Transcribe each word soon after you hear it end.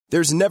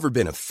There's never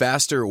been a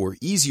faster or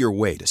easier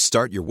way to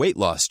start your weight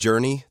loss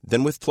journey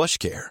than with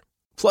PlushCare.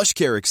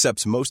 PlushCare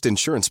accepts most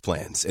insurance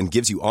plans and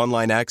gives you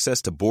online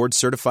access to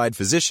board-certified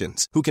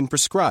physicians who can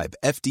prescribe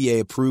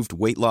FDA-approved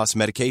weight loss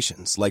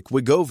medications like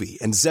Wegovy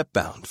and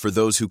Zepbound for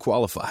those who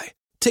qualify.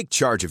 Take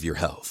charge of your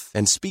health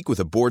and speak with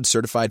a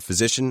board-certified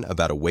physician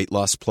about a weight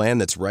loss plan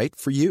that's right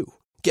for you.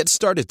 Get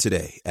started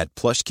today at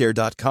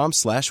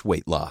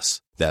plushcare.com/weight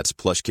loss. That's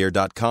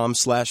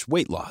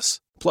plushcare.com/weight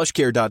loss.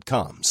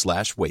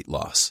 plushcare.com/weight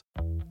loss.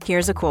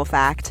 Here's a cool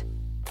fact.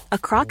 A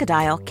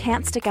crocodile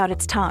can't stick out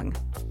its tongue.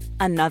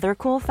 Another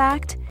cool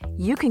fact,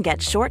 you can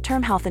get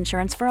short-term health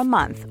insurance for a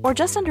month or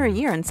just under a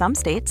year in some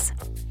states.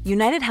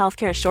 United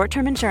Healthcare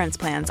short-term insurance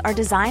plans are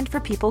designed for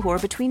people who are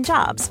between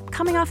jobs,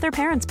 coming off their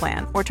parents'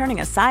 plan, or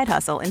turning a side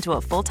hustle into a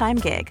full-time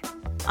gig.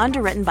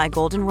 Underwritten by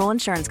Golden Rule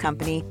Insurance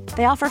Company,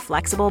 they offer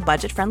flexible,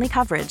 budget-friendly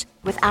coverage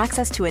with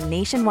access to a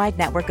nationwide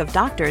network of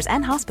doctors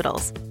and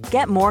hospitals.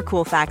 Get more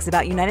cool facts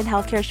about United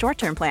Healthcare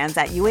short-term plans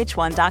at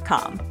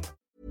uh1.com.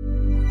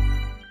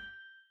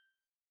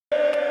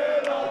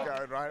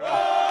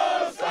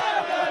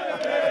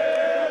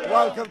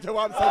 Welcome to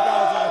Ups and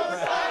Downs, my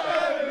friend.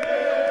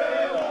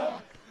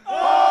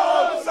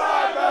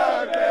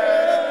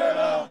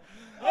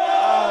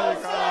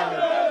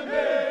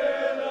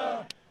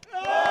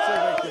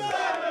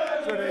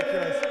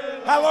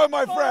 Hello,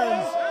 my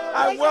friends,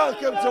 and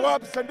welcome to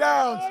Ups and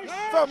Downs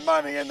for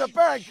Money in the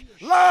Bank,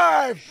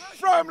 live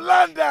from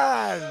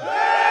London.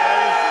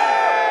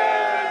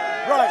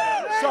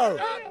 Right, so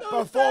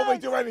before we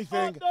do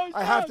anything,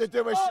 I have to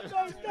do a.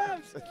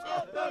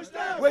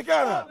 We're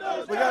gonna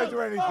do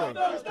anything.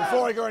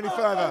 Before I go any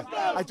further,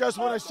 I just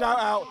want to shout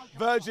out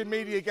Virgin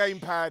Media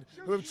Gamepad,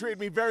 who have treated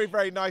me very,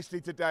 very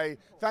nicely today.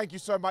 Thank you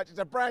so much. It's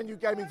a brand new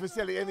gaming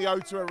facility in the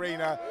O2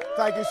 Arena.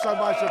 Thank you so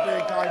much for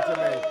being kind to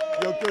me.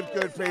 You're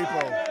good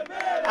people.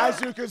 As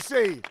you can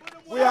see,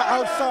 we are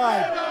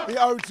outside the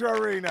O2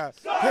 Arena.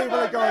 People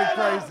are going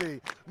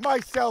crazy. My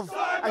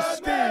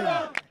self-esteem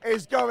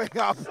is going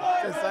up,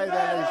 to say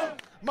the least.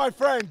 My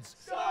friends,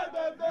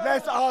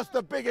 let's ask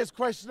the biggest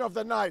question of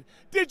the night.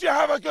 Did you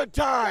have a good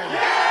time? Yeah!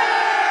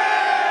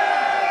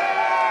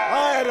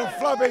 I had a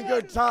flubbing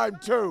good time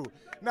too.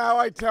 Now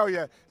I tell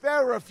you, there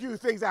are a few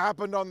things that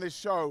happened on this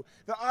show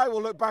that I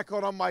will look back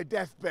on my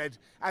deathbed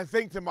and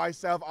think to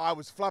myself, I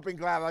was flubbing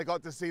glad I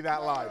got to see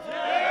that live.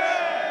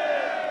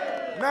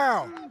 Yeah!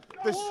 Now,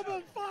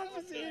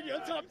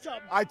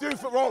 I do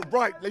for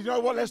right. You know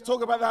what? Let's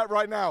talk about that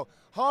right now.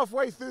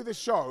 Halfway through the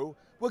show,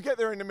 we'll get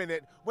there in a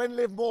minute, when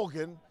Liv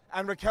Morgan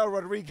and Raquel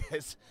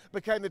Rodriguez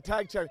became the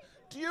tag champions.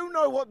 Do you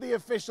know what the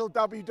official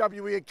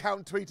WWE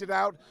account tweeted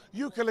out?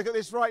 You can look at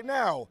this right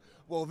now.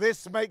 Well,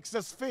 this makes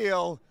us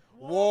feel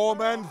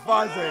warm and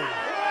fuzzy.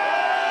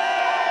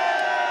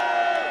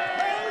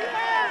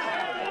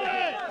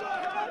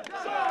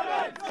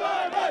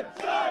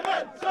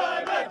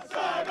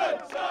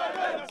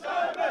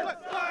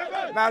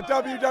 Now,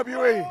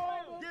 WWE,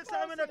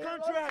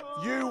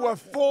 you were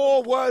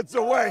 4 words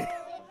away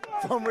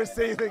from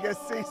receiving a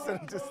cease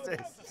and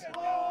desist.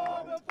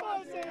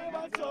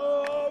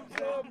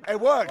 It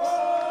works.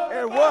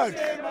 It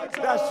works.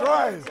 That's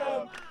right.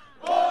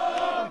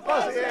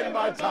 Fuzzy in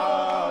my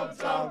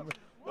tum-tum.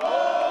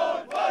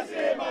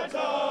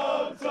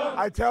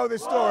 I tell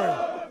this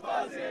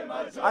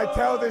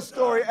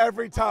story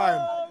every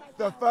time.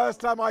 The first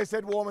time I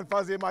said warm and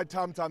fuzzy in my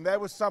tum-tum, there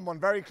was someone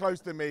very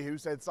close to me who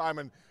said,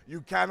 Simon,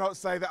 you cannot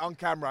say that on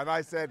camera. And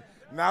I said,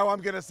 now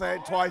I'm going to say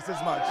it twice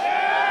as much.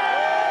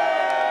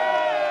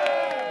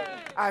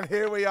 And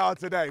here we are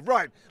today.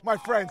 Right, my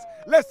friends,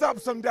 let's up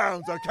some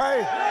downs,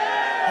 okay?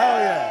 Hell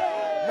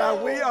yeah. Now,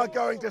 we are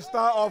going to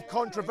start off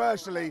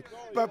controversially,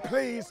 but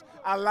please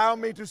allow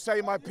me to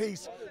say my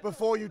piece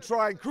before you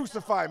try and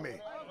crucify me,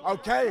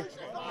 okay?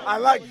 I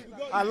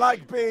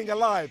like being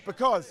alive,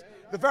 because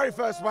the very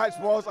first match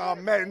was our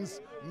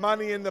men's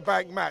Money in the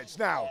Bank match.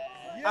 Now,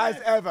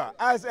 as ever,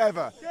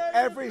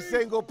 every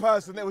single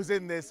person that was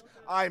in this,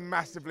 I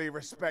massively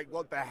respect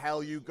what the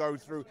hell you go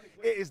through.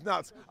 It is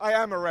nuts. I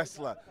am a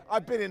wrestler.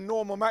 I've been in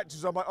normal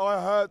matches. I'm like, oh,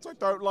 it hurts, I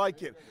don't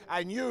like it.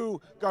 And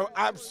you go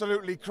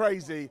absolutely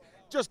crazy.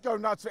 Just go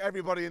nuts for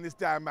everybody in this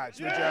damn match,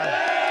 would you?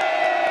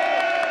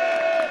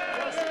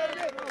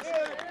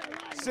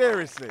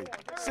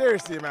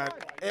 Seriously, man.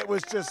 It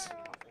was just...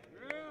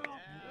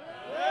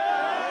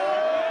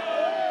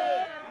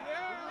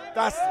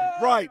 That's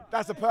right.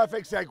 That's a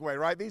perfect segue,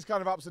 right? These kind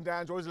of ups and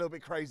downs are always a little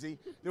bit crazy.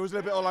 There was a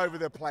little bit all over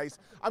the place.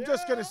 I'm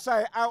just going to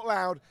say it out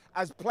loud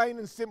as plain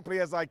and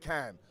simply as I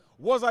can.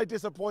 Was I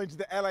disappointed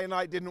that LA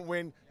Knight didn't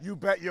win? You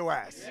bet your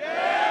ass.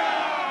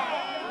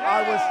 Yeah!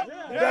 I was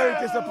very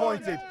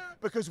disappointed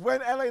because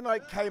when LA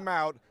Knight came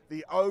out,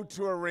 the O2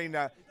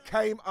 Arena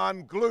came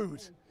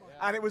unglued.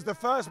 And it was the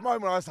first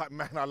moment I was like,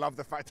 man, I love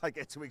the fact I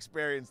get to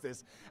experience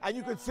this. And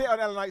you could see it on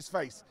LA Knight's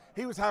face.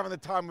 He was having the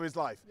time of his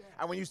life.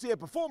 And when you see a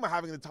performer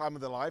having the time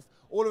of their life,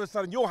 all of a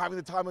sudden you're having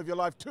the time of your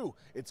life too.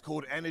 It's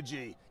called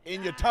energy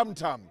in your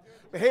tum-tum.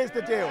 But here's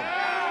the deal.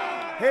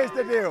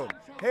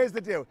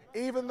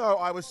 Even though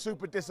I was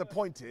super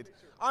disappointed,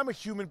 I'm a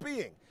human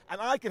being.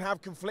 And I can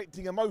have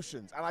conflicting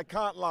emotions, and I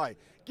can't lie.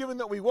 Given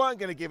that we weren't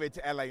going to give it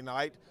to LA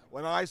Knight,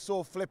 when I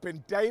saw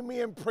flipping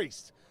Damian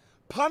Priest,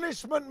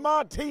 Punishment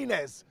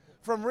Martinez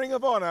from Ring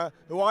of Honor,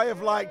 who I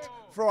have liked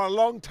for a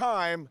long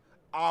time,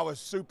 I was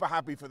super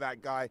happy for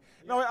that guy.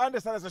 Now, I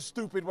understand it's a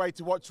stupid way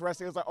to watch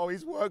wrestling. I was like, oh,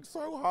 he's worked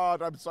so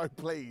hard. I'm so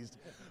pleased.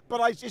 But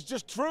it's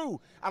just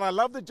true. And I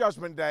love the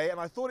Judgment Day, and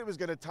I thought it was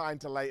going to tie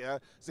into later.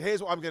 So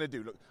here's what I'm going to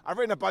do. Look, I've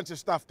written a bunch of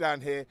stuff down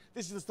here.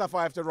 This is the stuff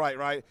I have to write,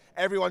 right?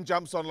 Everyone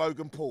jumps on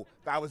Logan Paul.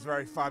 That was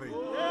very funny.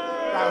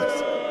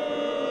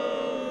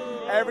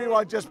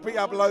 Everyone just beat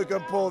up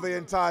Logan Paul the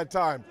entire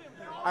time.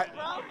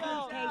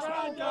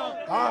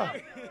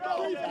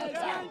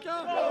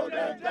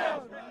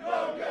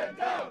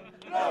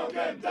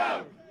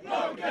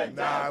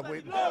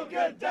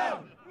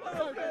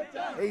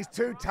 He's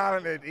too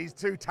talented. He's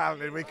too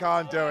talented. We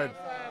can't do it.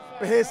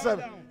 But here's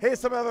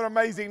some other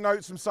amazing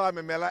notes from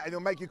Simon Miller, and it'll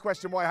make you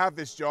question why I have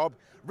this job.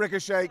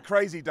 Ricochet,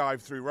 crazy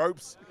dive through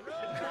ropes.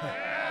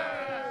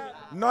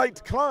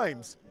 Knight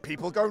climbs.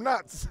 People go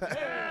nuts.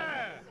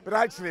 But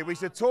actually, we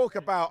should talk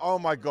about, oh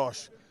my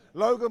gosh,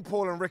 Logan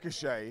Paul and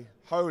Ricochet,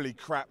 holy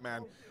crap,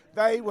 man.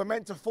 They were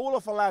meant to fall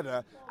off a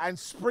ladder and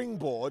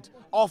springboard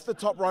off the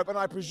top rope, and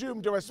I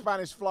presume do a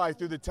Spanish fly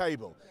through the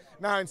table.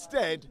 Now,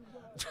 instead,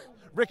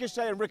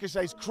 Ricochet and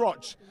Ricochet's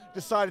crotch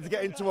decided to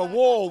get into a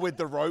wall with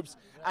the ropes,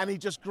 and he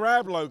just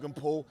grabbed Logan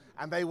Paul,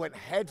 and they went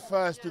head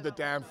first through the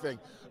damn thing.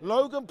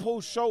 Logan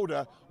Paul's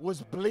shoulder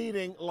was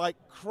bleeding like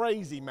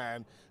crazy,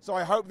 man, so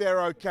I hope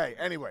they're okay.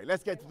 Anyway,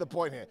 let's get to the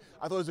point here.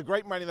 I thought it was a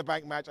great Money in the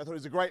Bank match. I thought it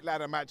was a great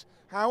ladder match.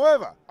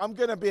 However, I'm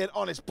going to be an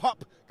honest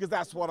pup, because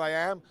that's what I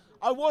am.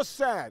 I was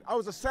sad. I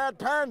was a sad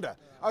panda.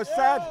 I was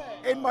sad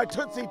in my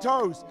Tootsie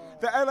Toes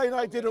that LA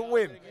Knight didn't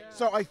win.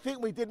 So I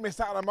think we did miss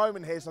out on a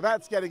moment here, so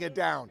that's getting it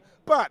down.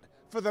 But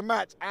for the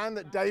match and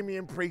that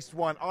Damian Priest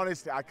won,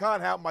 honestly, I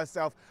can't help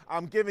myself.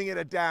 I'm giving it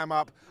a damn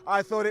up.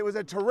 I thought it was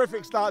a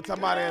terrific start to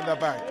Money in the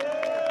Bank.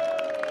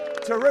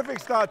 Terrific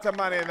start to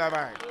Money in the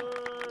Bank.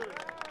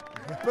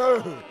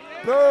 Boo!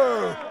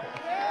 Boo!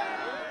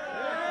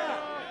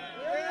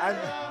 And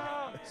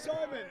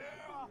Simon,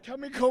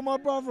 can we call my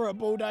brother a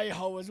bald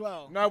a-hole as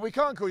well? no, we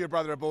can't call your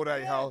brother a bald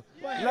a-hole.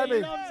 Well,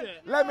 he loves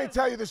it. Let me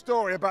tell you the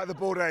story about the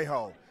bald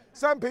a-hole.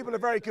 Some people are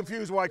very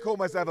confused why I call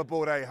myself a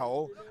bald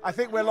a-hole. I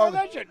think we're long.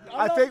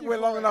 I think we're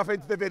long enough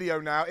into the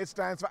video now. It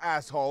stands for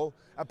asshole.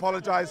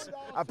 Apologize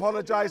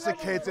to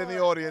kids in the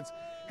audience.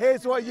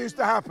 Here's what used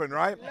to happen,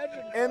 right?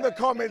 In the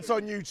comments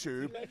on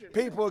YouTube,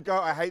 people would go,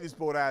 I hate this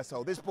bald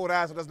asshole. This bald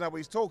asshole doesn't know what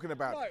he's talking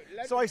about.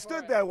 So I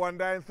stood there one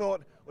day and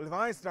thought, well, if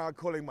I start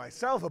calling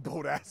myself a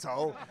bald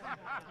asshole,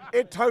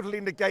 it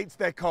totally negates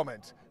their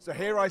comment. So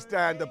here I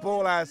stand, the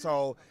bald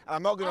asshole, and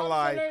I'm not going to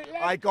lie,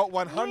 I got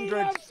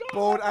 100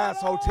 bald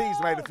asshole tees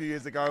made a few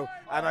years ago,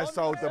 and I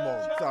sold them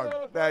all.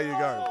 So there you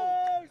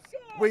go.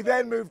 We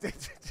then moved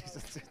into...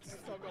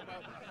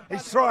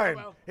 He's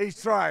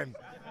trying.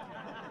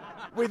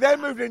 We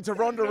then moved into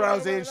Ronda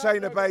Rousey and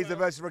Shayna Baszler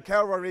versus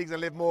Raquel Rodriguez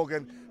and Liv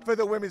Morgan for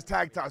the women's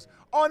tag titles.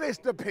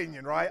 Honest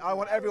opinion, right? I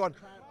want everyone.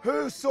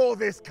 Who saw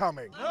this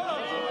coming?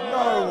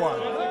 No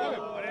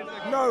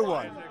one. No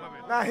one.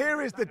 Now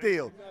here is the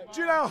deal.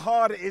 Do you know how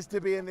hard it is to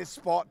be in this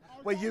spot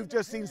where you've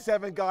just seen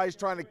 7 guys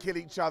trying to kill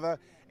each other?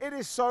 It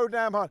is so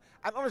damn hard.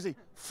 And honestly,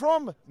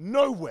 from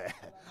nowhere,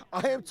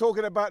 I am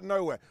talking about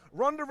nowhere,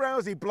 Ronda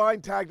Rousey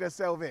blind tagged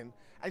herself in.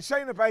 And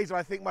Shayna Baszler,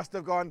 I think, must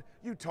have gone,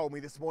 you told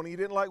me this morning you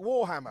didn't like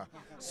Warhammer.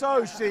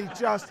 So she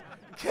just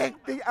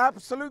kicked the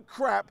absolute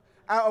crap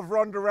out of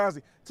Ronda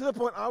Rousey. To the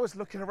point I was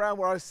looking around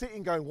where I was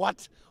sitting going,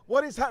 what?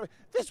 What is happening?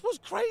 This was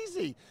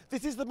crazy.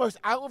 This is the most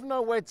out of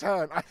nowhere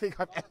turn I think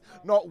I've ever,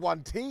 not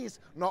one tease,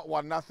 not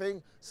one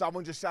nothing.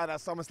 Someone just shouted out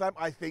SummerSlam.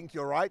 I think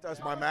you're right.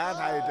 That's my man.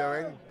 How you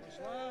doing?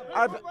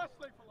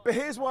 But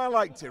here's why I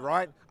liked it,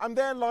 right? I'm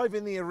there live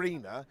in the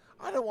arena.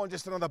 I don't want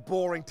just another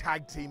boring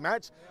tag team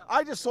match.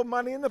 I just saw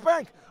Money in the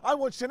Bank. I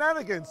want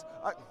shenanigans.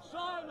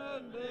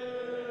 Simon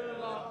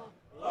Miller.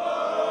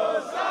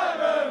 Oh,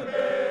 Simon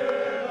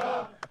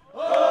Miller.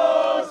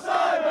 Oh,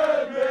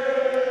 Simon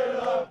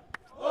Miller.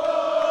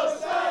 Oh,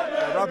 Simon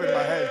Miller. Rubbing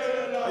my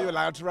head. Are you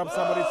allowed to rub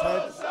somebody's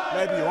head?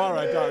 Maybe you are,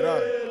 I don't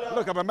know.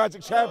 Look, I'm a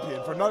magic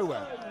champion from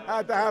nowhere.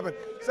 How'd that happen?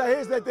 So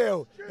here's the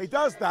deal. He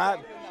does that.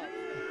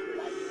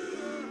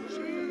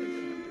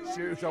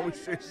 Shoot, oh, we're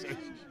shooshing.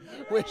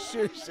 We're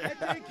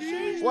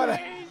shooshing.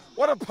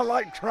 What a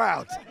polite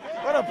crowd.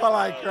 What a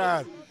polite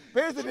crowd.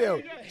 But here's the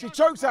deal. She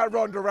chokes out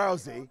Ronda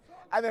Rousey,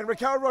 and then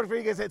Raquel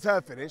Rodriguez hits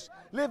her finish.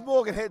 Liv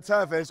Morgan hits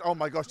her finish. Oh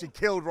my gosh, she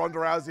killed Ronda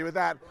Rousey with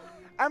that.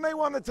 And they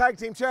won the tag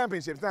team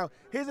championships. Now,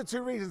 here's the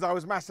 2 reasons I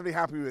was massively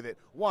happy with it.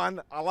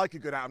 1, I like a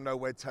good out of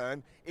nowhere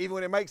turn, even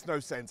when it makes no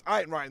sense.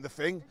 I ain't writing the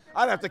thing.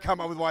 I don't have to come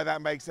up with why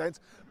that makes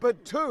sense.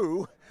 But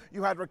 2,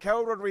 you had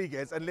Raquel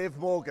Rodriguez and Liv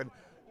Morgan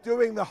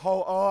doing the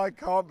whole, oh, I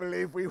can't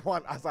believe we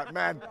won. I was like,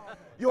 man,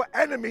 your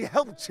enemy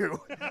helped you.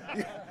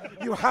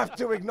 You have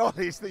to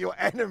acknowledge that your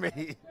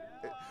enemy.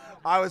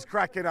 I was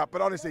cracking up. But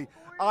honestly,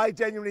 I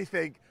genuinely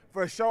think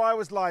for a show I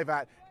was live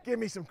at, Give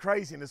me some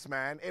craziness,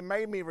 man. It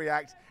made me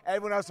react.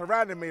 Everyone else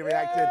around me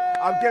reacted.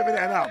 I'm giving it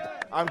an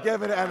up. I'm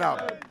giving it an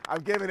up.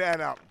 I'm giving it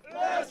an up.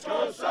 Let's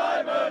go,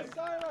 Simon!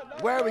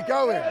 Where are we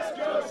going? Let's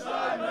go,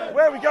 Simon!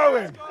 Where are we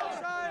going?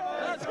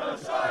 Let's go,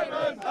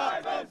 Simon!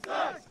 Simon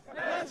sucks!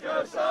 Let's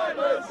go,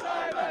 Simon!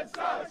 Simon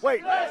sucks!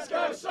 Wait. Let's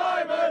go,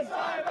 Simon!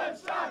 Simon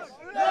sucks!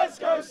 Let's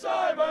go,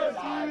 Simon!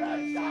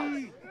 Simon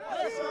sucks!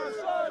 Let's go,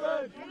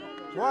 Simon!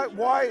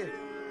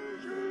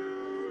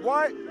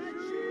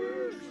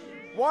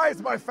 Why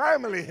is my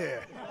family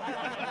here?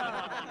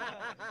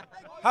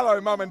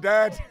 Hello, Mum and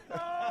Dad.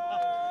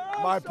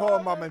 My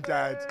poor Mum and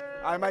Dad.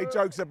 I make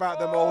jokes about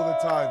them all the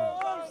time.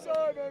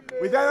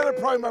 We then had a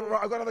promo.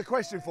 I've got another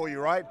question for you,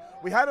 right?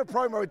 We had a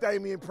promo with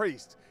Damian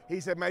Priest.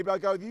 He said, maybe I'll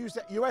go with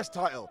the US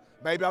title.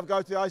 Maybe I'll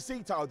go to the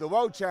IC title, the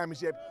World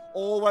Championship,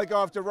 or will I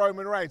go after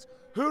Roman Reigns?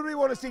 Who do we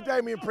want to see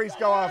Damian Priest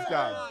go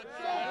after?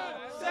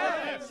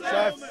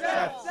 Seth.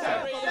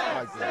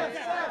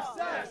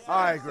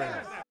 I agree.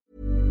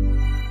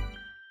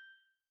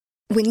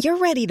 When you're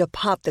ready to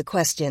pop the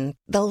question,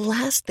 the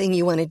last thing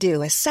you want to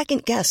do is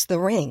second-guess the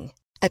ring.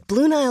 At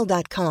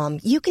BlueNile.com,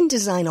 you can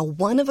design a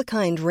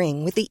one-of-a-kind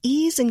ring with the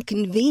ease and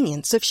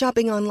convenience of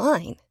shopping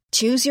online.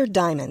 Choose your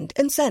diamond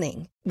and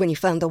setting. When you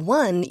find the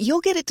one, you'll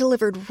get it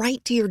delivered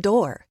right to your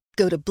door.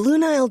 Go to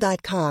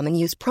BlueNile.com and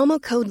use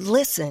promo code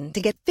LISTEN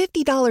to get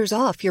 $50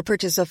 off your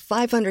purchase of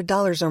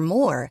 $500 or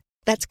more.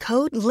 That's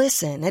code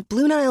LISTEN at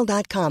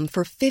BlueNile.com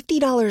for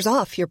 $50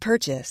 off your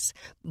purchase.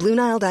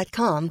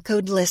 BlueNile.com,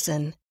 code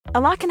LISTEN. A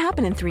lot can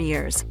happen in 3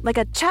 years, like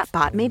a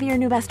chatbot may be your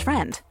new best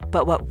friend.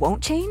 But what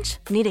won't change?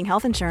 Needing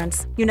health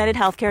insurance. United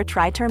Healthcare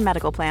Tri-Term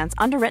Medical Plans,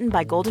 underwritten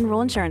by Golden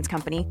Rule Insurance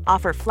Company,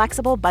 offer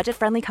flexible,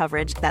 budget-friendly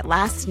coverage that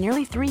lasts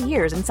nearly 3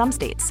 years in some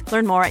states.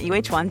 Learn more at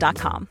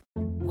UH1.com.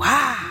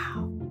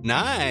 Wow.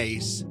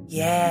 Nice.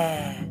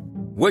 Yeah.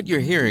 What you're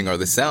hearing are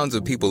the sounds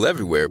of people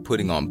everywhere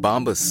putting on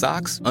Bombas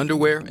socks,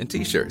 underwear, and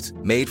T-shirts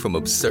made from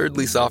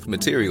absurdly soft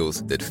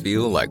materials that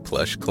feel like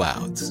plush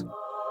clouds.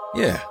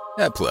 Yeah,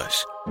 that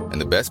plush.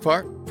 And the best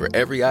part? For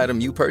every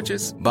item you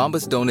purchase,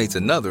 Bombas donates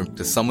another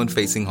to someone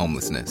facing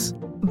homelessness.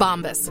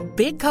 Bombas.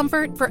 Big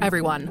comfort for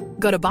everyone.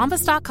 Go to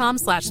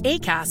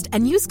bombas.com/ACAST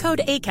and use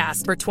code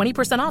ACAST for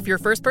 20% off your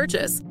first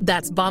purchase.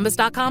 That's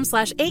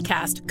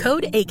bombas.com/ACAST.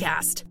 Code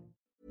ACAST.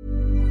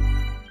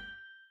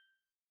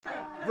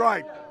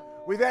 Right.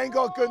 We then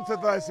got Gunther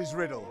versus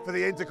Riddle for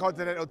the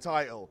Intercontinental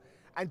title.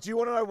 And do you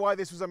want to know why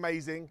this was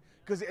amazing?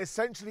 Because it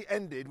essentially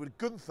ended with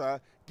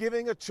Gunther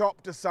giving a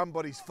chop to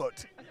somebody's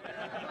foot.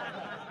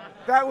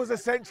 That was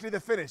essentially the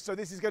finish. So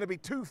this is going to be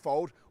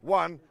twofold.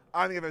 One,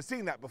 I don't think I've ever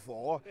seen that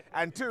before.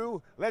 And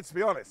two, let's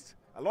be honest,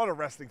 a lot of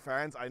wrestling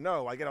fans, I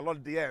know, I get a lot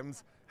of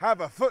DMs,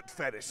 have a foot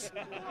fetish.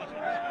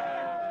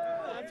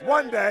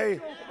 One day,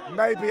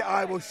 maybe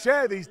I will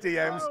share these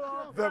DMs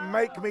that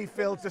make me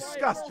feel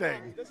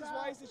disgusting. This is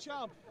why he's the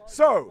champ.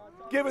 So,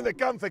 given that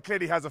Gunther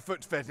clearly has a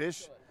foot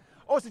fetish,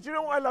 also, do you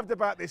know what I loved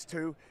about this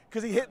too?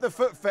 Because he hit the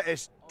foot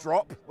fetish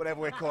drop,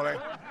 whatever we're calling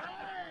it.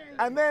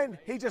 And then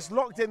he just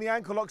locked in the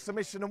ankle lock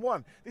submission and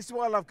won. This is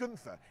why I love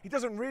Gunther. He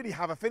doesn't really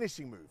have a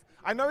finishing move.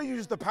 I know he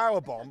uses the power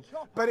bomb,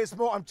 but it's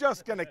more, I'm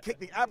just going to kick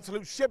the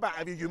absolute shit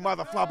out of you, you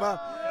mother flubber,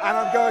 and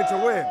I'm going to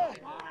win.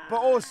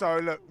 But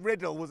also, look,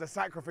 Riddle was a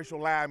sacrificial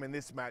lamb in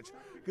this match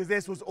because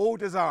this was all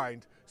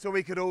designed so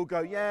we could all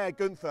go, yeah,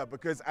 Gunther,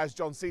 because as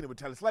John Cena would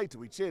tell us later,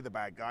 we cheer the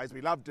bad guys.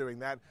 We love doing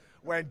that.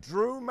 When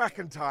Drew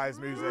McIntyre's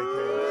music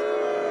is.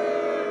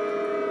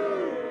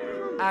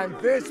 And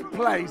this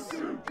place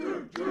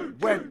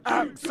went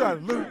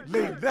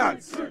absolutely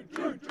nuts.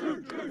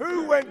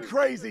 Who went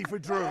crazy for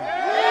Drew?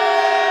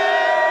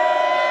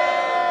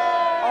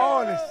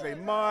 Honestly,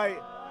 my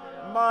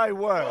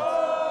word.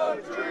 Oh,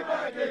 Drew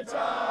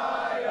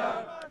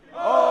McIntyre!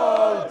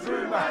 Oh,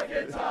 Drew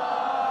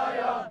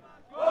McIntyre!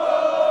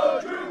 Oh,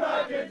 Drew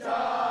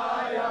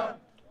McIntyre!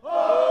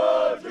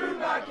 Oh, Drew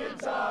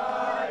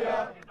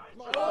McIntyre!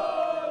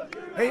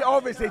 He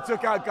obviously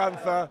took out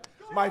Gunther.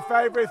 My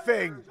favourite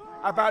thing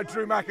about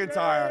Drew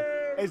McIntyre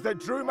is that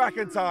Drew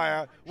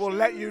McIntyre will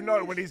let you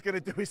know when he's going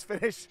to do his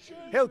finish.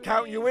 He'll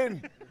count you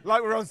in,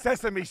 like we're on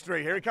Sesame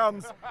Street. Here it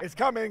comes. It's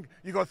coming.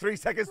 You got 3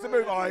 seconds to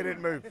move. Oh, he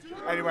didn't move.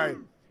 Anyway.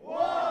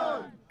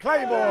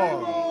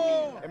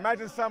 Claymore!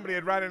 Imagine somebody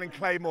had ran in and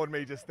Claymored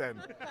me just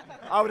then.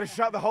 I would have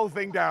shut the whole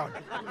thing down.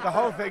 The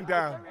whole thing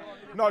down.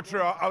 Not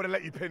true. I would have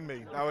let you pin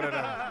me. I would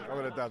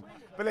have done.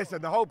 But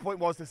listen, the whole point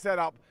was to set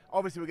up.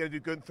 Obviously, we're going to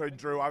do Gunther and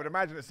Drew. I would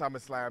imagine at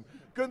SummerSlam.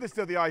 Gunther's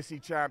still the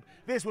IC champ.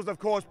 This was, of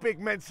course,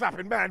 big men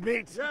slapping man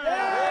meat. It's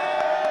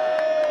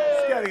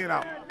getting it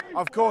up.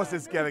 Of course,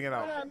 it's getting it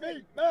up.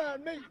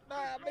 Man meat.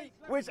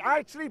 Which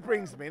actually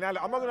brings me, now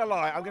look, I'm not going to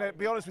lie, I'm going to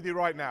be honest with you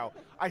right now.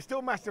 I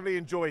still massively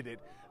enjoyed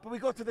it. But we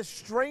got to the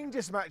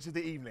strangest match of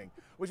the evening,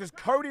 which was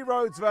Cody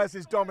Rhodes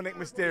versus Dominic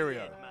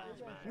Mysterio.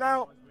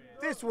 Now,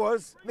 this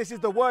is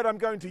the word I'm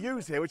going to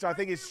use here, which I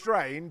think is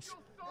strange.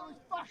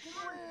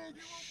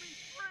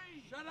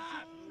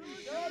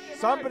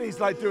 Somebody's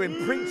like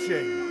doing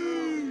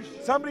preaching.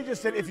 Somebody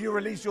just said, if you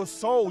release your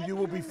soul, you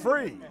will be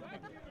free.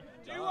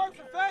 Do you work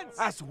for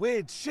That's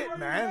weird shit,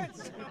 man.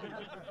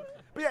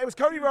 But yeah, it was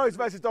Cody Rhodes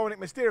versus Dominic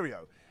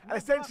Mysterio. And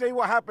essentially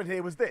what happened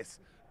here was this.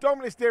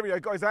 Dominic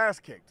Mysterio got his ass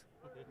kicked.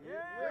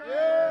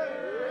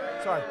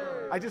 Sorry,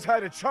 I just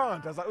heard a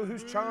chant. I was like, oh,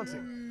 who's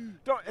chanting?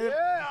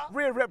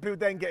 Rhea Ripley would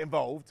then get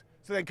involved.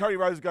 So then Cody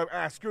Rhodes would go,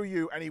 screw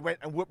you, and he went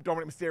and whooped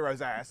Dominic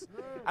Mysterio's ass.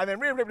 And then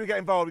Rhea Ripley would get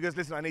involved and goes,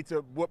 listen, I need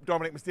to whoop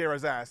Dominic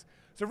Mysterio's ass.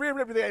 So Rhea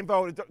Ripley would get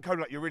involved, and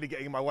Cody like, you're really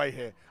getting in my way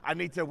here. I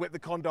need to whip the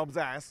condom's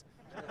ass.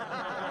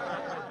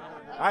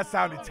 That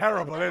sounded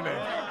terrible, didn't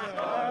it?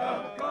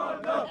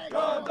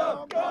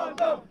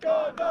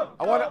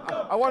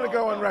 I want to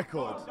go on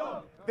record.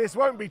 This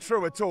won't be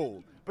true at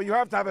all, but you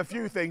have to have a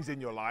few things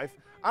in your life.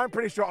 I'm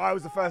pretty sure I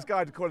was the first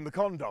guy to call him the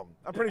condom.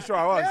 I'm pretty sure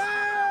I was.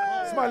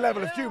 It's my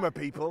level of humour,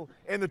 people,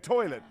 in the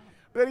toilet.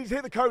 But then he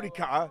hit the Cody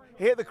cutter,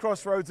 he hit the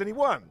crossroads, and he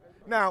won.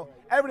 Now,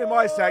 everyone in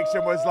my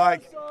section was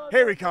like,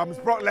 here he comes,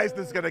 Brock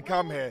Lesnar's going to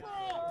come here.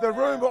 The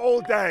rumour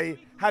all day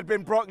had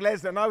been Brock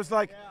Lesnar, and I was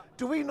like,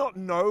 do we not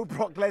know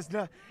Brock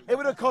Lesnar? It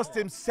would have cost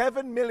him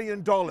 $7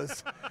 million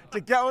to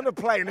get on a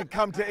plane and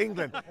come to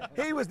England.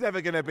 He was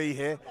never going to be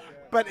here,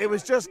 but it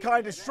was just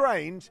kind of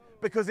strange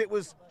because it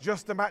was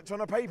just a match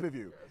on a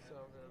pay-per-view.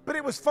 But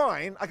it was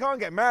fine. I can't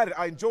get mad at it.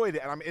 I enjoyed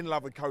it, and I'm in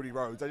love with Cody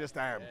Rhodes. I just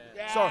am.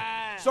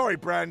 Sorry,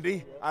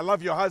 Brandy. I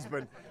love your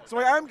husband. So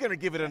I am going to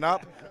give it an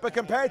up, but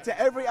compared to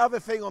every other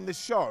thing on this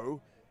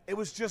show, it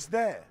was just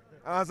there.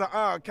 And I was like,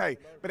 oh, okay.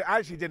 But it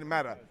actually didn't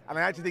matter, and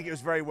I actually think it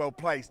was very well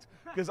placed.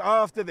 Because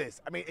after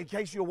this, I mean, in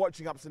case you're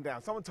watching Ups and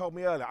Downs, someone told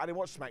me earlier, I didn't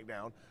watch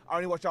SmackDown, I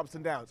only watch Ups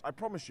and Downs. I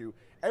promise you,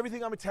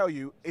 everything I'm going to tell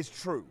you is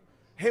true.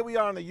 Here we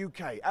are in the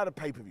UK, at a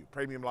pay-per-view,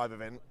 premium live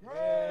event.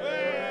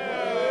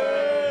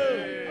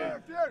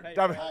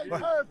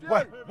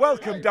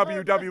 Welcome,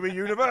 WWE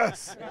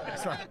Universe.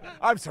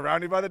 I'm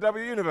surrounded by the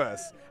W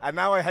Universe, and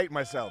now I hate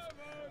myself.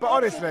 But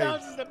honestly,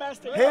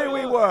 here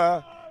we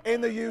were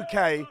in the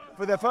UK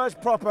for the first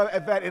proper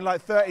event in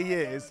like 30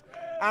 years,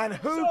 and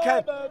who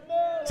came?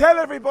 Tell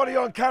everybody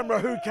on camera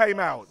who came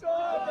out.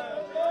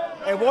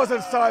 It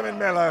wasn't Simon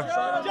Miller.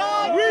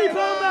 Reaper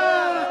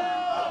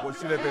Man! What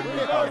should have been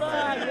Reaper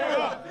Man?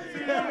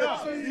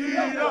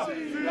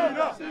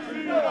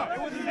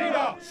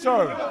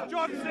 So,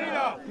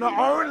 not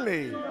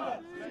only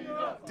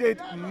did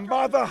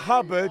Mother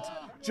Hubbard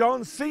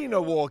John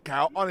Cena walk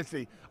out,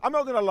 honestly, I'm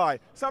not going to lie,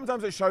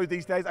 sometimes at shows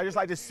these days, I just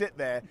like to sit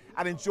there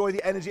and enjoy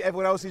the energy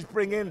everyone else is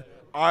bringing.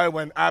 I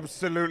went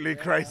absolutely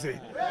crazy.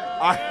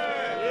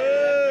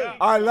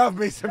 I love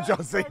me some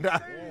John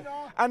Cena.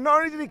 And not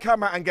only did he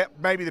come out and get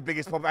maybe the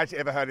biggest pop I've actually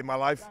ever heard in my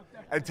life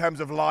in terms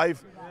of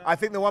live, I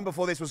think the one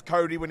before this was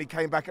Cody when he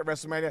came back at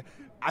WrestleMania.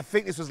 I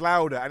think this was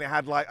louder and it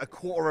had like a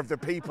quarter of the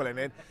people in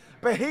it.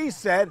 But he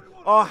said,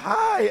 oh,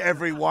 hi,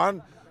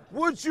 everyone.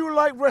 Would you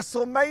like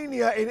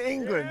WrestleMania in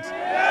England?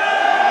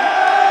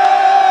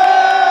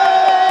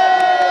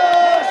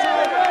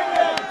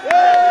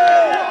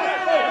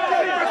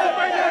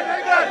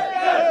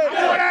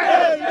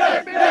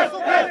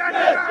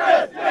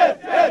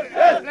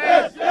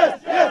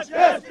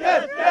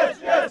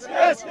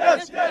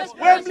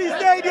 Wembley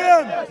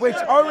Stadium! Which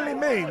only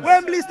means...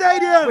 Wembley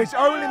Stadium! Which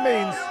only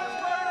means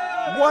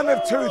one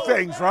of two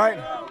things, right?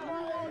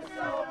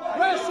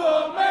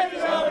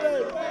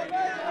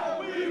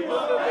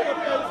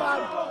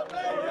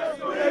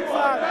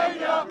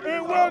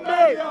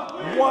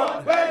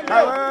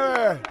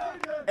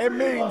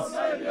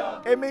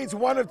 It means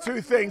one of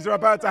two things are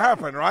about to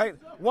happen, right?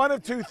 One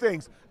of two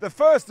things. The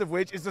first of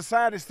which is the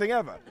saddest thing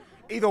ever.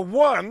 Either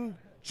one,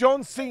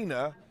 John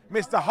Cena,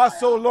 Mr.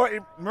 Hustle, Loyalty,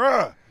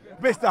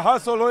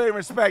 and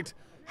Respect,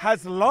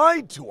 has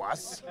lied to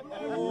us.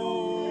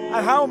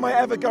 And how am I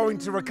ever going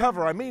to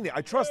recover? I mean it.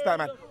 I trust that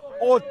man.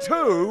 Or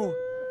two,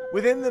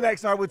 within the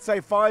next, I would say,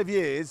 5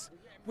 years,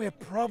 we're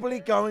probably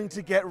going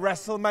to get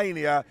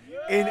WrestleMania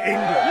in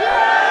England.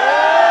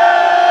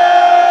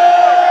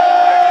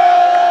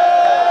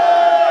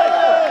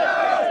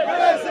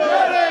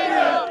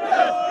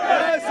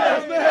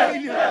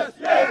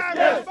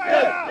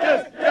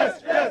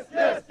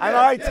 And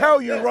I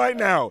tell you right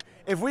now,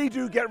 if we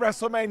do get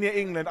WrestleMania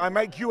England, I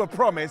make you a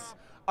promise,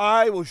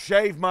 I will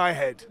shave my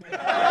head.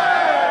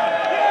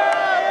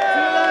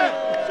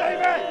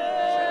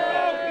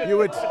 You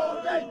would...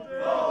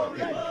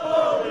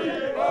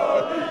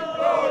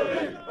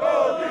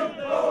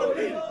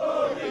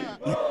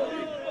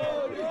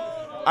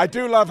 I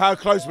do love how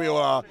close we all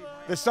are.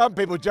 There's some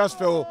people just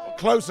feel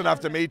close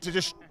enough to me to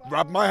just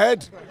rub my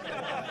head.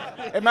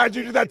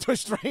 Imagine you do that to a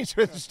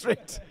stranger in the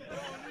street.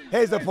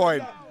 Here's the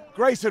point.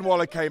 Grayson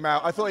Waller came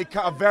out. I thought he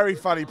cut a very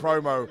funny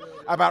promo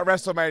about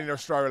WrestleMania in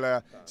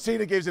Australia.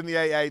 Cena gives him the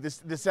AA.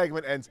 The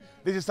segment ends.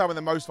 This is some of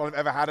the most fun I've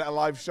ever had at a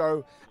live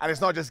show. And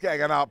it's not just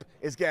getting an up,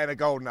 it's getting a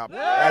golden up.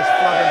 That's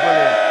fucking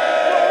brilliant.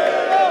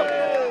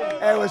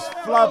 It was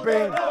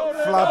flubbing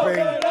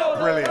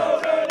brilliant.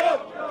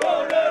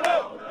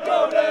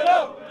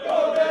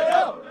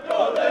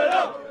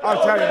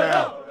 I'll tell you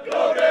now.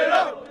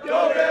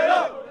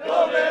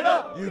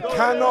 You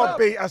cannot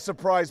beat a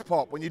surprise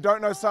pop. When you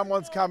don't know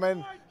someone's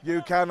coming,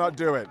 you cannot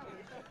do it.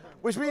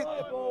 Which means...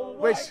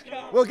 which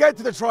we'll get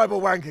to the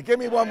tribal wanker. Give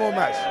me one more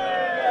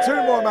match. 2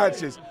 more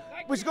matches.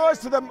 Which goes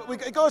to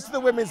the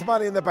women's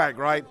Money in the Bank,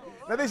 right?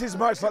 Now this is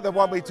much like the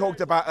one we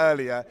talked about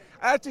earlier.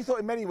 I actually thought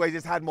in many ways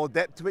it had more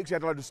depth to it. You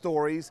had a lot of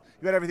stories.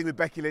 You had everything with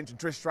Becky Lynch and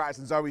Trish Stratus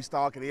and Zoe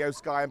Stark and Io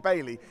Sky and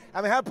Bayley.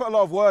 And they had put a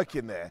lot of work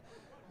in there.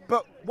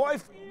 But what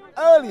if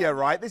earlier,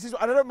 right,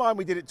 I don't mind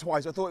we did it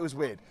twice. I thought it was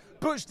weird.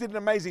 Butch did an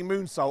amazing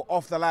moonsault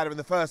off the ladder in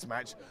the first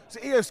match. So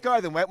Io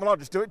Sky then went, well, I'll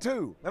just do it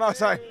too. And I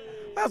was like,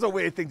 that's a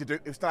weird thing to do.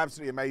 It was still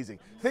absolutely amazing.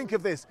 Think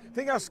of this.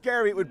 Think how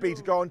scary it would be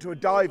to go onto a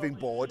diving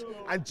board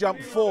and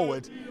jump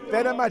forward.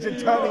 Then imagine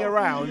turning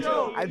around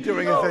and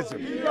doing a this.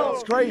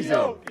 It's crazy.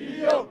 No.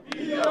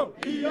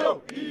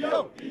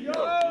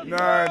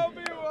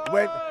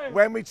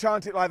 When we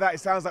chant it like that, it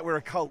sounds like we're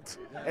a cult.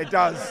 It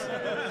does.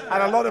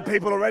 And a lot of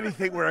people already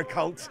think we're a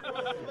cult.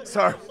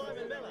 So,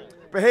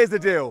 but here's the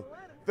deal.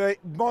 The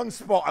one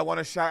spot I want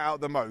to shout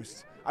out the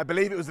most, I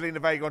believe it was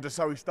Zelina Vega onto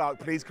Zoe Stark.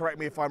 Please correct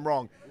me if I'm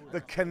wrong.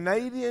 The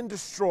Canadian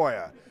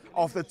Destroyer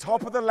off the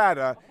top of the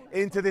ladder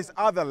into this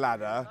other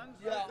ladder,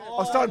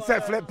 or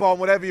sunset flip bomb,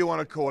 whatever you want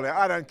to call it.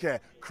 I don't care.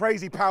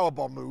 Crazy power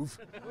bomb move.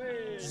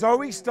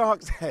 Zoe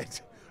Stark's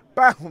head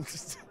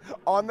bounced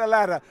on the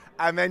ladder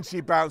and then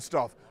she bounced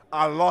off.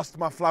 I lost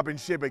my flubbing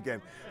shib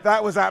again.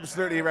 That was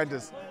absolutely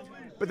horrendous.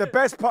 But the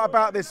best part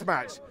about this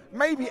match,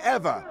 maybe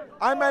ever,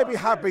 I may be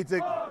happy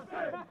to...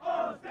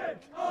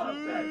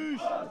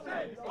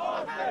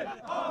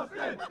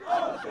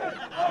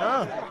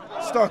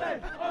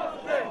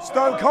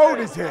 Stone Cold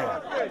is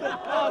here.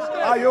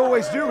 I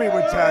always knew he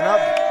would turn up.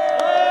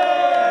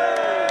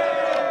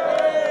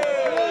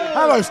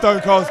 Hello,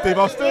 Stone Cold Steve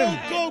Austin.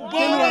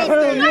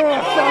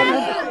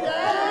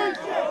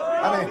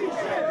 I mean,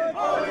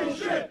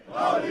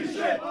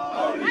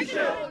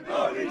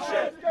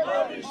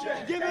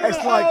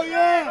 it's like,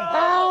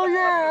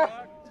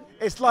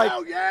 it's like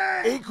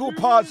equal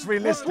parts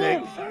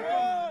realistic,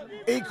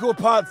 equal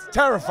parts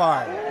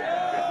terrifying.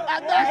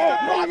 And that's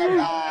the bottom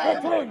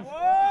line.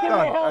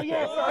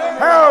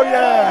 Hell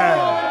yeah!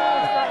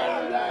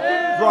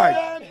 Right,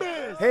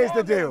 here's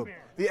the deal.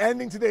 The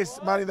ending to this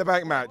Money in the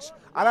Bank match,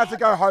 I'd have to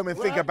go home and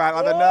think about it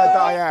like the nerd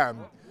that I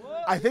am.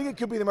 I think it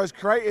could be the most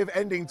creative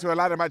ending to a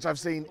ladder match I've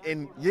seen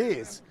in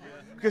years.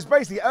 Because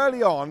basically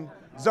early on,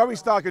 Zoe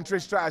Stark and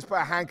Trish Stratus put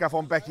a handcuff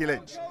on Becky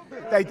Lynch.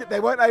 They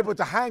weren't able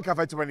to handcuff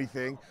her to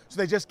anything, so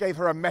they just gave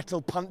her a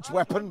metal punch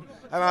weapon.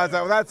 And I was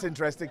like, well, that's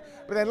interesting.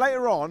 But then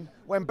later on,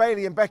 when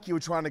Bayley and Becky were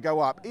trying to go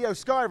up, Io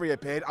Sky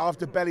reappeared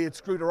after Bayley had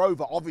screwed her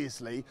over,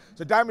 obviously,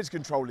 so damage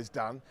control is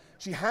done.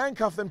 She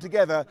handcuffed them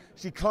together,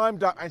 she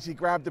climbed up and she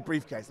grabbed the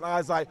briefcase. And I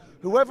was like,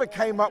 whoever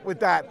came up with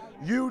that,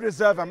 you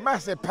deserve a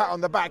massive pat on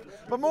the back.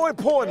 But more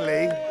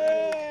importantly,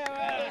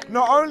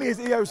 not only is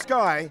Io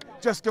Sky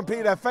just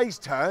completed her face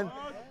turn,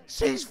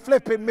 she's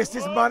flipping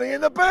Mrs. Money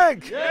in the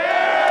Bank.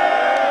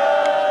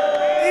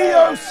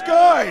 Io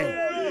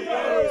Sky.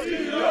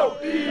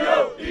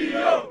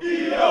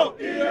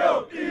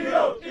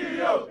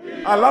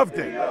 I loved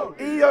it.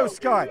 Io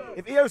Sky.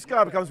 If Io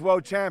Sky becomes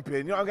world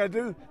champion, you know what I'm going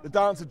to do? The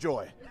Dance of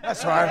Joy.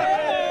 That's right.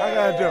 I'm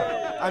going to do it.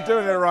 I'm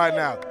doing it right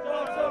now.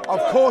 Of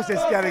course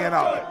it's getting it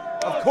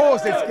up. Of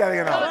course it's getting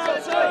it up.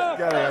 It's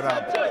getting it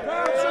up.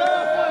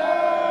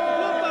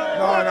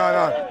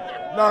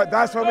 No,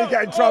 that's when we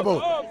get in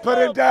trouble. Put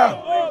him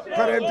down.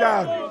 Put him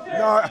down.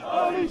 No.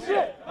 Holy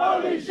shit.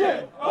 Holy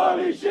shit.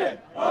 Holy shit.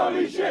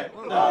 Holy shit.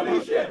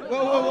 Holy shit.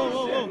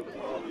 Whoa.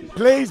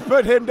 Please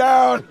put him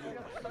down.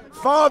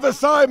 Father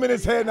Simon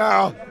is here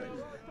now.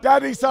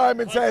 Daddy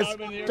Simon says,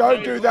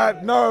 don't do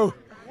that. No.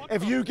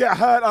 If you get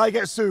hurt, I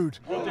get sued.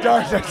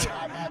 Don't.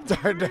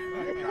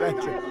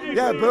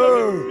 Yeah,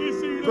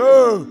 boo.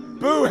 Boo.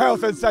 Boo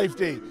health and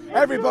safety.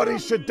 Everybody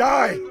should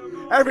die.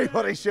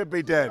 Everybody should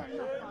be dead.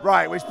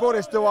 Right, which brought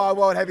us to our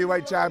World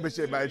Heavyweight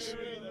Championship match.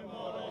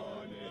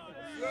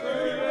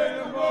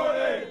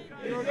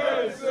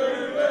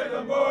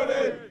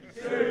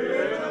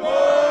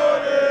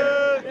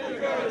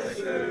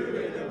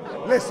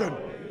 Listen,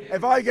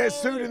 if I get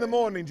sued in the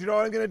morning, do you know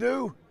what I'm going to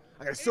do?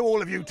 I'm going to sue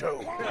all of you too.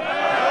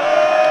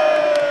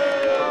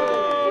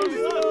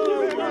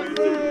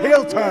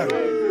 Heel turn.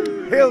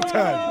 Heel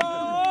turn.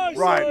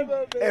 Right,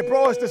 it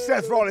brought us to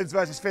Seth Rollins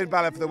versus Finn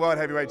Balor for the World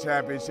Heavyweight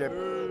Championship.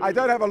 I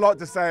don't have a lot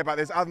to say about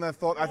this other than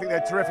I think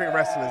they're terrific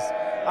wrestlers.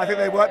 I think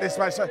they worked this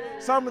match.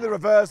 Some of the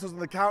reversals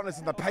and the counters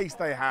and the pace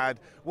they had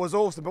was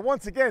awesome. But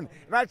once again,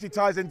 it actually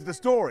ties into the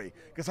story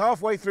because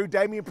halfway through,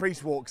 Damian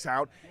Priest walks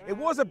out. It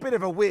was a bit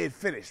of a weird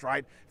finish,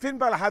 right? Finn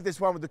Balor had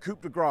this one with the coup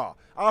de grace.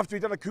 After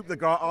he'd done a coup de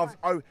grace,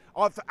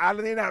 after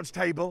Alan the announce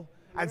table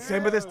and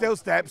Simba the Steel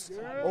Steps,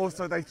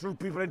 also they threw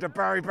people into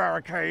Barry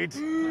Barricade.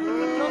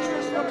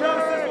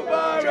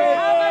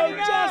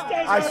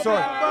 I saw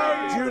it.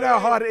 Do you know how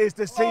hard it is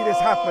to see this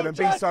happen and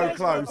be so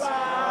close?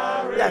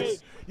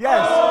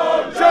 Yes.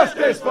 Oh,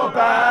 justice for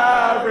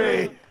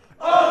Barry!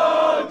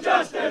 Oh,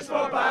 justice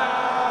for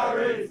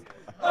Barry!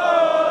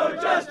 Oh,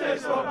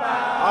 justice for Barry!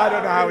 I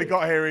don't know how he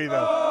got here either.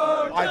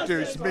 I do,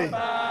 it's me.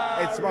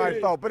 It's my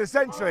fault. But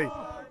essentially,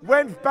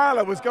 when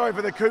Balor was going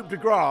for the coup de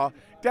grace,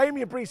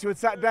 Damian Priest, who had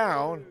sat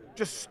down,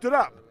 just stood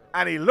up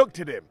and he looked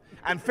at him.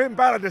 And Finn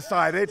Balor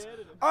decided,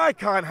 I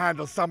can't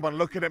handle someone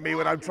looking at me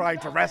when I'm trying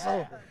to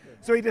wrestle.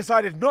 So he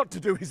decided not to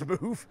do his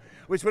move,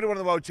 which would have won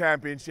the World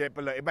Championship,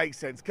 but look, it makes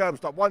sense. Curb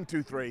stop, 1,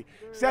 2, 3.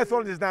 Seth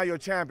Rollins is now your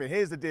champion.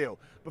 Here's the deal.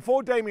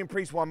 Before Damian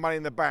Priest won Money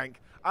in the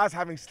Bank, I was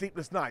having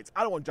sleepless nights.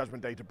 I don't want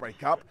Judgment Day to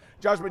break up.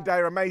 Judgment Day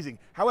are amazing.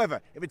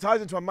 However, if it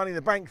ties into a Money in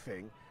the Bank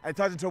thing, and it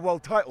ties into a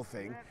world title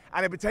thing,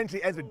 and it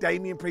potentially ends with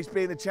Damian Priest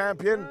being the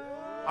champion,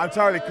 I'm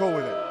totally cool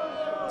with it.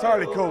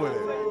 Totally cool with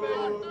it.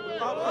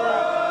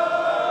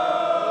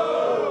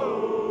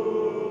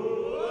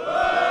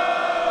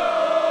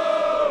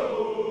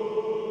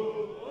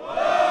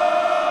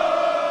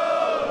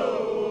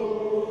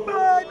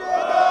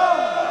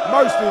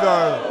 Mostly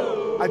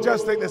though, I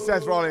just think that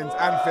Seth Rollins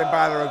and Finn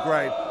Balor are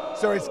great,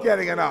 so it's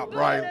getting an up,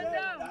 right?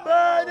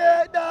 Burn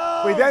it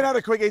down! We then had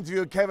a quick interview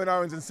with Kevin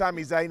Owens and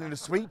Sami Zayn in the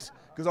suite,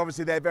 because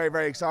obviously they're very,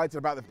 very excited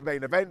about the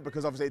main event,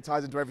 because obviously it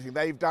ties into everything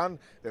they've done.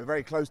 They were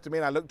very close to me,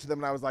 and I looked at them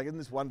and I was like, isn't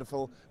this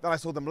wonderful? Then I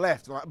saw them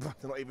left, and I'm like,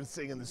 they're not even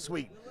sitting in the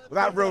suite.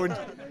 Well, that ruined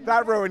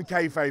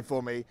kayfabe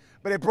for me,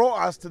 but it brought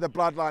us to the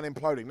bloodline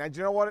imploding. Now, do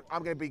you know what?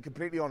 I'm going to be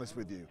completely honest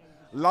with you.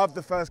 Loved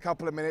the first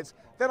couple of minutes,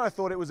 then I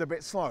thought it was a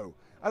bit slow.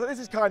 I thought, this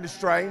is kind of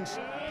strange.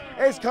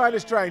 It's kind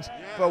of strange,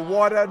 but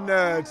what a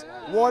nerd,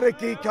 what a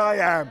geek I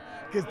am,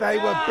 because they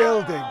were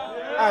building,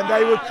 and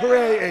they were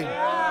creating,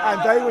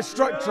 and they were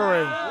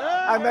structuring,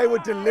 and they were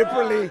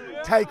deliberately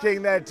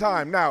taking their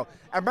time. Now,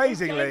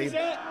 amazingly,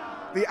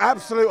 the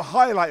absolute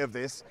highlight of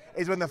this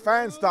is when the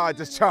fans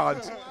started to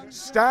chant,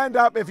 stand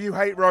up if you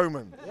hate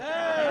Roman.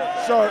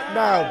 So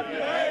now,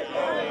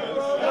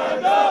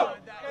 Stand up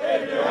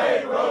if you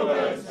hate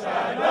Roman.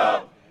 Stand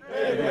up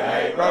if you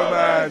hate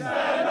Roman.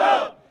 Stand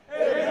up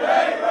if you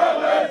hate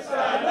Roman.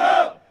 Stand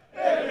up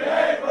if you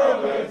hate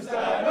Roman.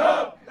 Stand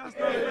up if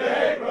you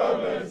hate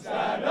Roman.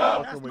 Stand up.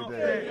 What can we do?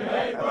 If you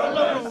hate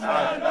Roman.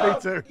 Stand up.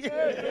 Me too. If you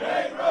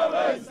hate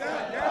Roman.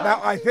 Stand up.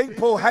 Now, I think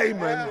Paul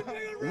Heyman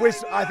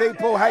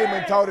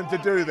told him to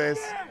do this,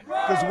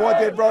 because what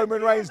did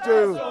Roman Reigns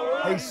do?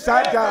 He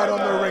sat down on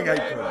the ring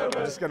apron. I'm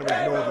just going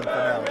to ignore them for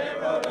now.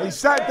 He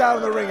sat down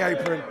on the ring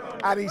apron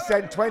and he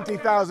sent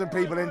 20,000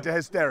 people into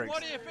hysterics.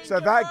 So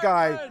that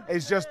guy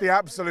is just the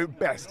absolute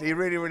best. He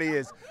really, really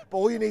is. But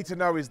all you need to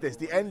know is this.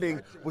 The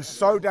ending was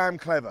so damn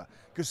clever,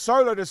 because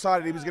Solo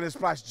decided he was going to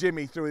splash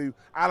Jimmy through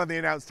Alan the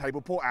announce table.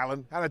 Poor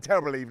Alan, had a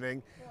terrible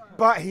evening.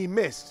 But he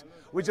missed,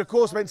 which of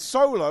course meant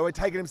Solo had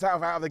taken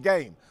himself out of the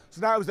game. So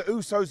now it was the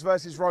Usos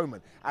versus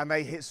Roman, and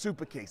they hit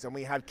super kicks, and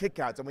we had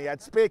kickouts, and we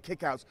had spear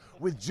kickouts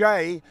with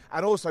Jay,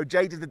 and also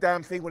Jay did the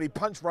damn thing when he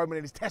punched Roman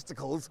in his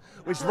testicles,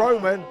 which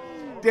Roman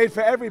did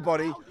for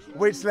everybody,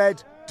 which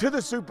led to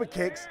the super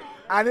kicks,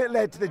 and it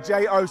led to the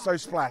Jay Uso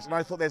splash. And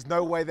I thought, there's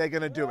no way they're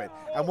going to do it.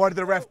 And what did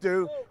the ref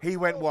do? He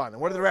went 1.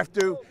 And what did the ref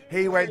do?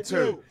 He went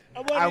 2.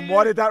 And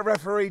what did that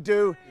referee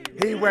do?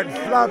 He went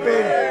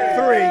flubbing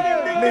 3,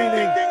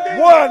 meaning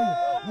 1.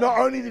 Not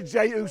only did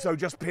Jey Uso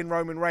just pin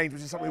Roman Reigns,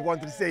 which is something we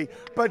wanted to see,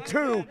 but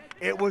 2,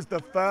 it was the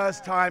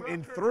first time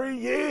in 3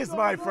 years,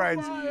 my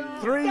friends,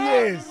 3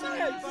 years,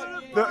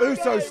 the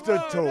Usos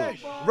stood tall.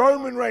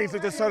 Roman Reigns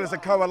looked at Solo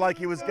Sikoa like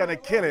he was going to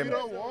kill him.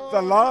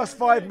 The last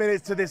 5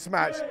 minutes to this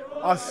match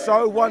are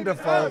so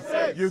wonderful,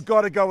 you've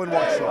got to go and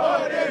watch it.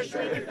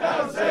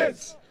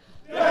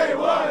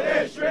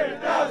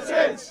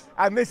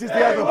 And this is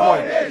the other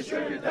point.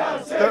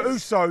 The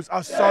Usos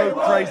are so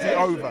crazy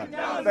over.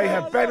 They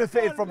have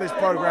benefited from this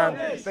program.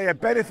 They have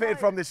benefited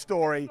from this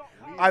story.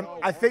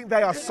 I think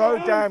they are so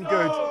damn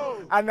good.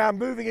 And now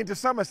moving into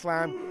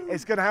SummerSlam,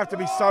 it's going to have to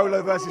be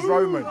Solo versus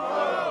Roman.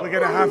 We're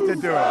going to have to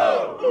do it.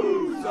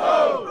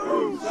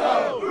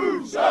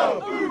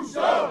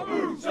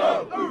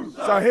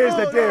 So here's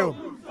the deal.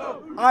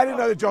 I didn't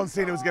know that John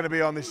Cena was going to be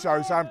on this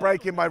show, so I'm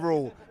breaking my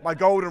rule, my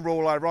golden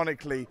rule,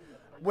 ironically.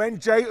 When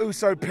Jey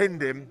Uso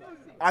pinned him,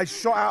 I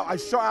shot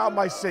out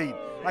my seat,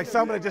 like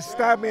someone had just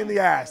stabbed me in the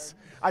ass.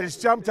 I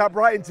just jumped up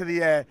right into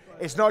the air.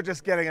 It's not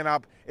just getting an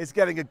up, it's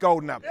getting a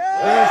golden up.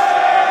 This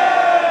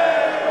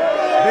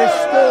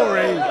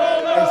story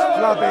is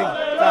flubbing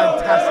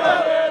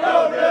fantastic.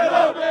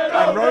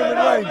 And Roman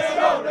Reigns.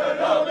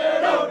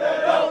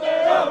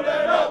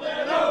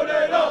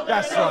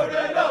 That's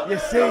right. You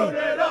see,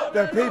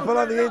 the people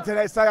on the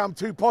internet say I'm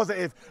too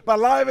positive, but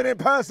live and in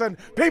person,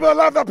 people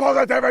love the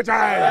positivity.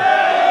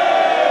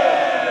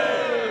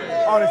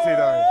 Honestly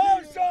though,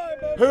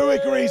 who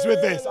agrees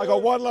with this? I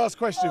got one last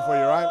question for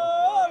you, right?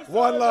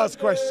 One last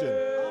question.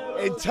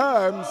 In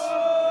terms,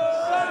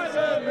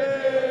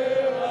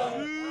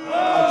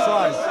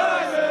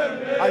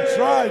 I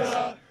tried.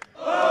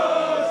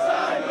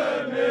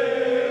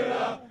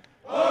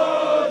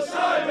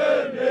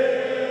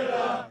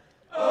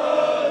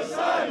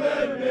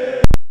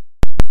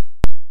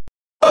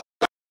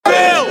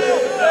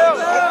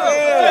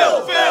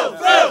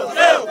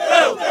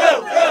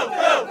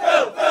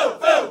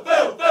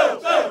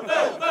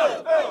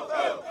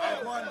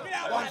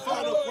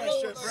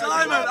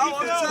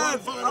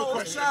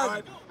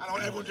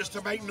 Just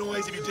to make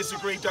noise. If you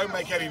disagree, don't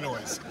make any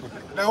noise.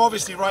 Now,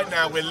 obviously, right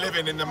now, we're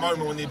living in the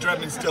moment when the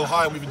adrenaline's still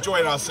high and we've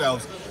enjoyed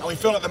ourselves, and we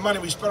feel like the money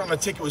we spent on a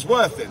ticket was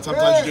worth it.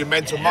 Sometimes you do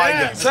mental mind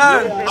games.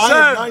 I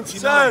am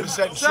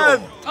 99% sure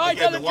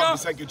again, that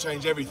 1% could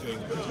change everything.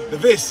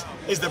 That this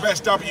is the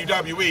best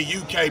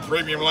WWE UK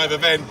premium live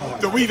event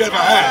that we've ever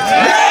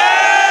had.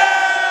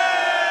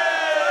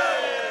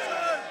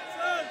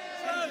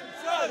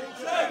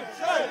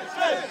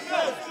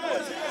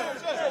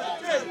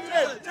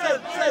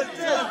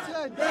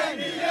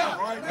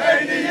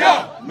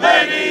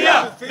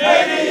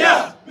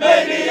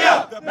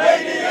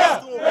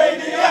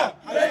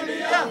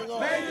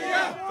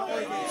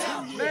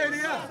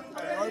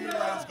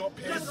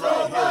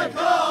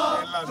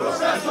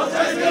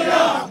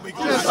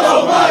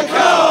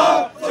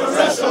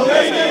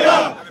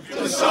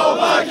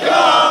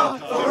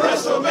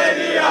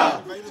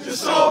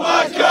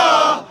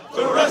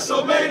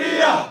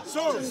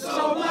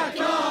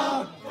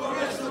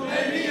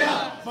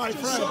 My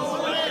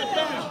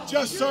friends,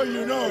 just so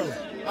you know,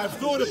 I've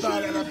thought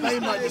about it and I've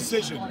made my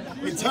decision.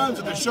 In terms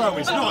of the show,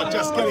 it's not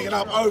just getting it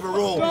up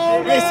overall,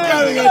 it's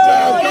getting it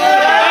down.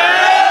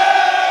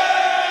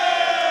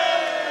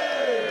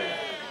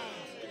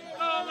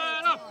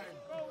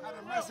 And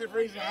a massive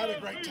reason I had a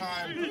great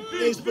time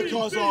is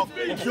because of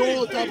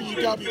pure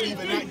WWE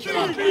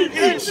vernacular,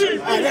 each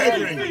and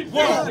every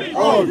one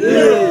of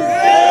you.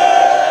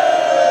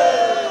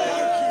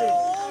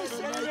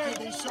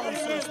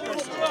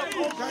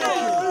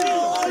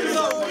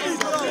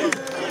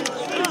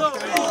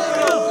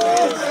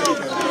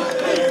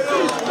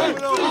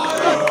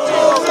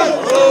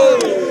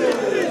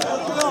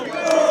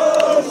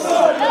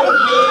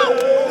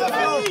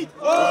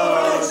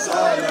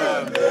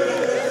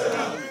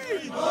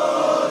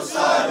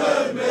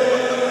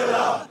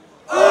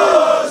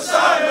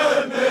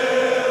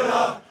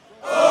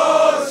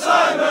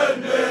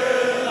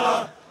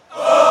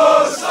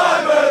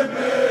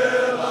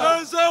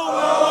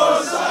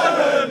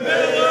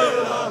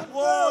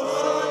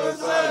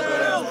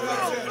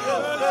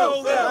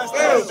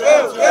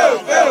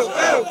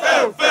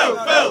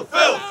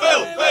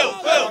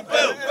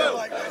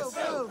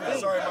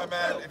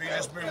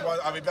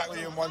 I'll be back with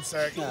you in 1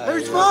 sec.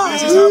 Who's fine?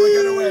 This is how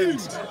we're going to end.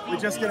 We're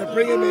just going to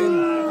bring him in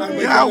and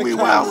we're going to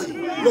close.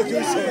 Look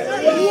who's here.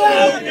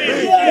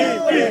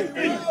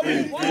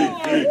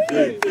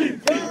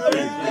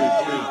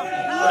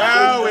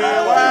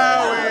 Wowie.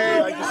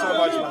 Thank you so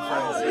much, my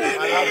friends. I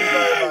love you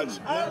very much.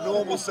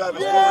 Normal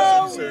service will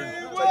resume soon.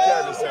 Take care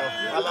of yourself.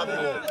 I love you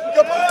all.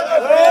 Goodbye.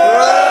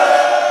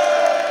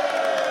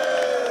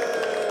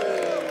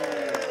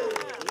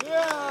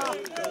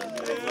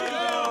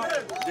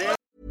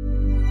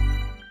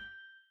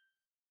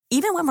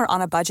 Even when we're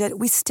on a budget,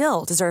 we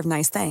still deserve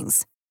nice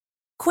things.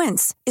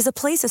 Quince is a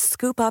place to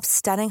scoop up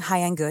stunning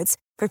high-end goods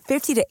for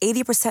 50 to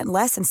 80%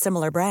 less than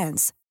similar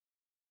brands.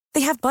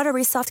 They have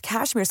buttery soft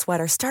cashmere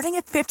sweaters starting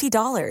at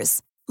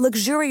 $50,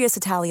 luxurious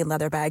Italian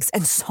leather bags,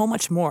 and so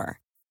much more.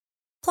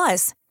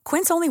 Plus,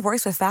 Quince only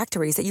works with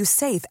factories that use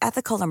safe,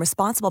 ethical, and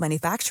responsible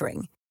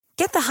manufacturing.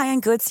 Get the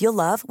high-end goods you'll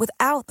love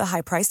without the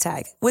high price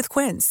tag with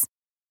Quince.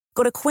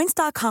 Go to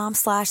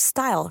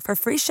quince.com/style for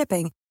free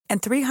shipping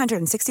and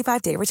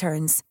 365-day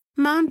returns.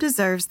 Mom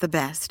deserves the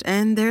best,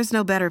 and there's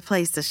no better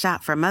place to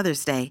shop for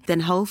Mother's Day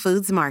than Whole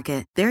Foods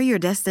Market. They're your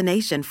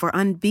destination for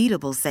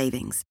unbeatable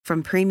savings,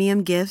 from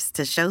premium gifts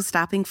to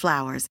show-stopping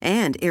flowers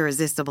and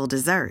irresistible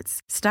desserts.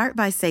 Start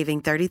by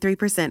saving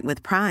 33%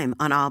 with Prime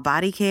on all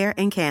body care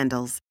and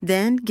candles.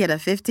 Then get a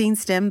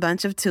 15-stem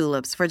bunch of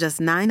tulips for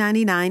just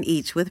 $9.99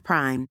 each with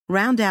Prime.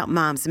 Round out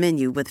Mom's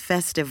menu with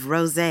festive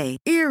rosé,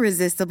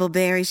 irresistible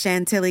berry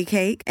chantilly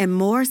cake, and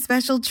more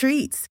special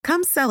treats.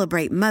 Come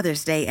celebrate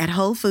Mother's Day at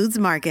Whole Foods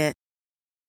Market